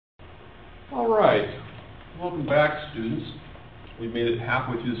All right, welcome back, students. We've made it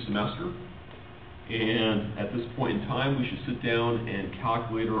halfway through the semester, and at this point in time, we should sit down and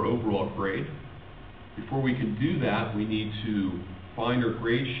calculate our overall grade. Before we can do that, we need to find our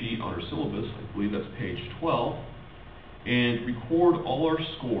grade sheet on our syllabus, I believe that's page 12, and record all our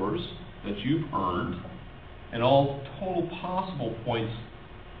scores that you've earned and all total possible points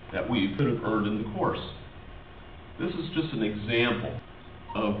that we could have earned in the course. This is just an example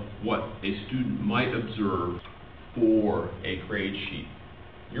of what a student might observe for a grade sheet.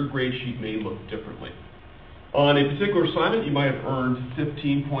 Your grade sheet may look differently. On a particular assignment, you might have earned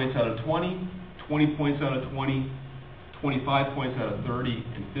 15 points out of 20, 20 points out of 20, 25 points out of 30,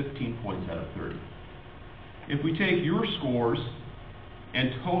 and 15 points out of 30. If we take your scores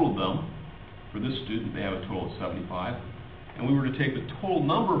and total them, for this student they have a total of 75, and we were to take the total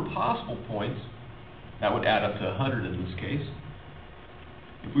number of possible points, that would add up to 100 in this case.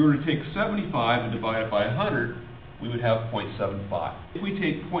 If we were to take 75 and divide it by 100, we would have 0.75. If we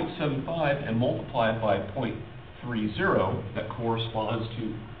take 0.75 and multiply it by 0.30, that corresponds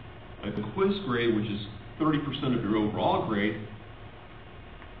to a quiz grade, which is 30% of your overall grade,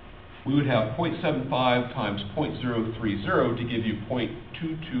 we would have 0.75 times 0.030 to give you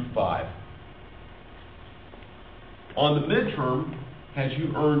 0.225. On the midterm, had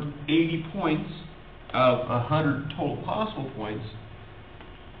you earned 80 points out of 100 total possible points,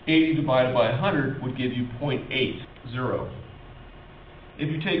 80 divided by 100 would give you 0.80. If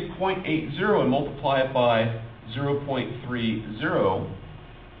you take 0.80 and multiply it by 0.30,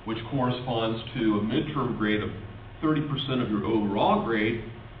 which corresponds to a midterm grade of 30% of your overall grade,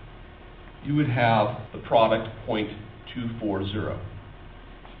 you would have the product 0.240.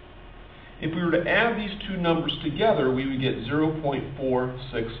 If we were to add these two numbers together, we would get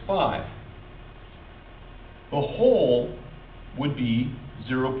 0.465. The whole would be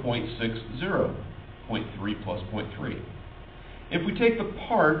 0.60, 0.3 plus 0.3. If we take the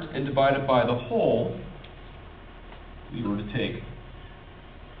part and divide it by the whole, we were to take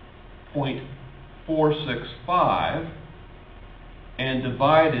 0.465 and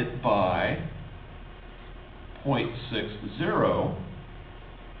divide it by 0.60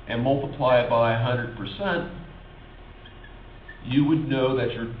 and multiply it by 100%, you would know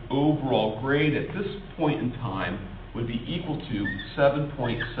that your overall grade at this point in time would be equal to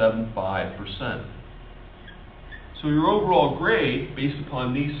 7.75%. So your overall grade, based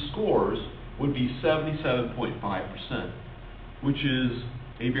upon these scores, would be 77.5%, which is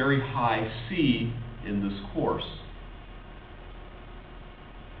a very high C in this course.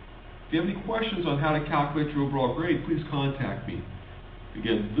 If you have any questions on how to calculate your overall grade, please contact me.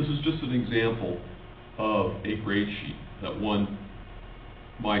 Again, this is just an example of a grade sheet that one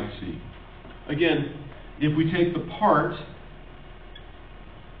might see. Again, if we take the part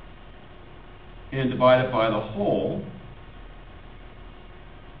and divide it by the whole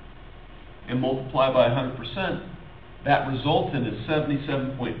and multiply by 100%, that resultant is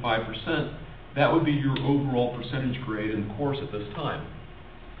 77.5%. That would be your overall percentage grade in the course at this time.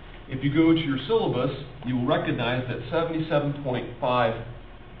 If you go to your syllabus, you will recognize that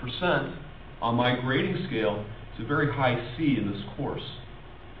 77.5% on my grading scale is a very high C in this course.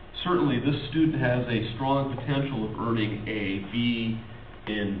 Certainly, this student has a strong potential of earning a B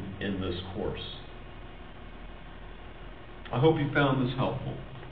in this course. I hope you found this helpful.